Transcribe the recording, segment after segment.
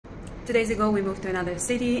2 days ago we moved to another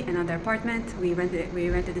city, another apartment. We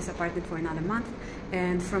rented this apartment for another month,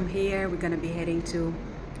 and from here we're gonna be heading to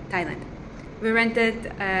Thailand. We rented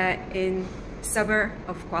in suburb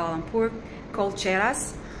of Kuala Lumpur called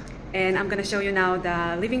Cheras, and I'm gonna show you now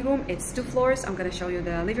the living room. It's 2 floors. I'm gonna show you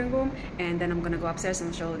the living room, and then I'm gonna go upstairs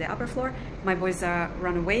and show you the upper floor. My boys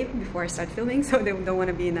run away before I start filming, so they don't want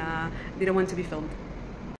to be they don't want to be filmed.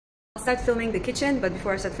 I'll start filming the kitchen, but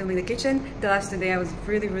before I start filming the kitchen, the last 2 days I was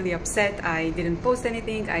really upset. I didn't post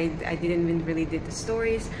anything. I didn't even really did the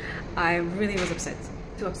stories. I really was upset.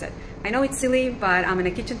 Too upset. I know it's silly, but I'm a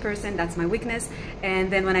kitchen person. That's my weakness. And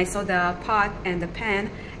then when I saw the pot and the pan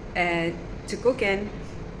to cook in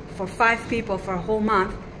for 5 people for a whole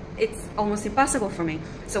month, it's almost impossible for me.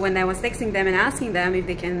 So when I was texting them and asking them if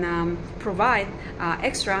they can provide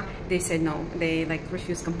extra, they said no. They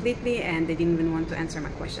refused completely, and they didn't even want to answer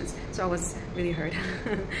my questions. So I was really hurt.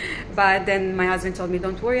 But then my husband told me,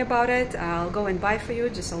 don't worry about it. I'll go and buy for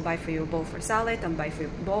you. I'll buy for you a bowl for salad. I'll buy for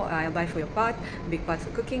you a bowl. I'll buy for you a pot, a big pot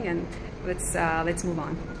for cooking, and let's move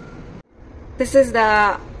on. This is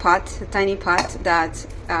the pot, a tiny pot that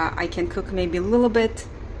I can cook maybe a little bit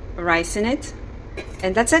rice in it.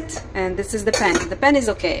 And that's it. And this is the pan. The pan is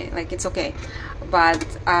okay, it's okay, but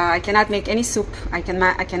I cannot make any soup. I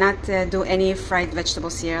cannot do any fried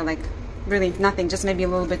vegetables here, really nothing, just maybe a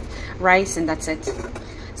little bit rice, and that's it.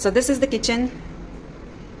 So this is the kitchen.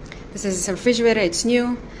 This is a refrigerator, it's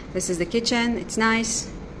new. This is the kitchen, it's nice.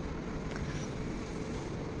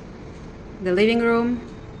 The living room.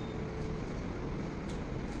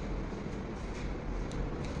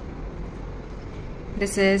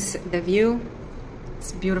 This is the view.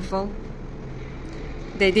 It's beautiful.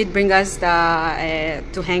 They did bring us the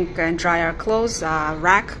to hang and dry our clothes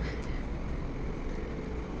rack.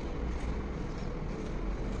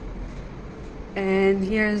 And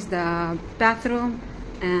here's the bathroom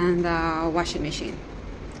and the washing machine.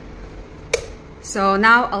 So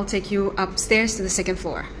now I'll take you upstairs to the 2nd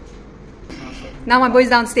floor. Now my boy's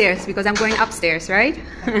downstairs because I'm going upstairs, right?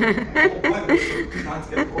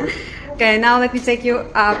 Okay, now let me take you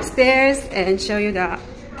upstairs and show you the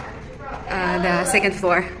 2nd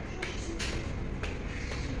floor.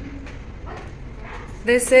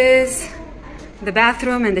 This is the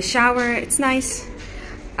bathroom and the shower. It's nice.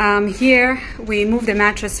 Here we moved the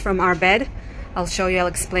mattress from our bed. I'll show you,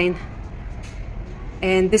 I'll explain.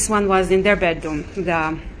 And this one was in their bedroom,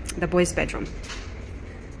 the boys' bedroom.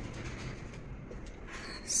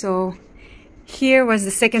 So here was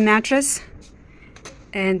the 2nd mattress,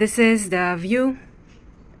 and this is the view.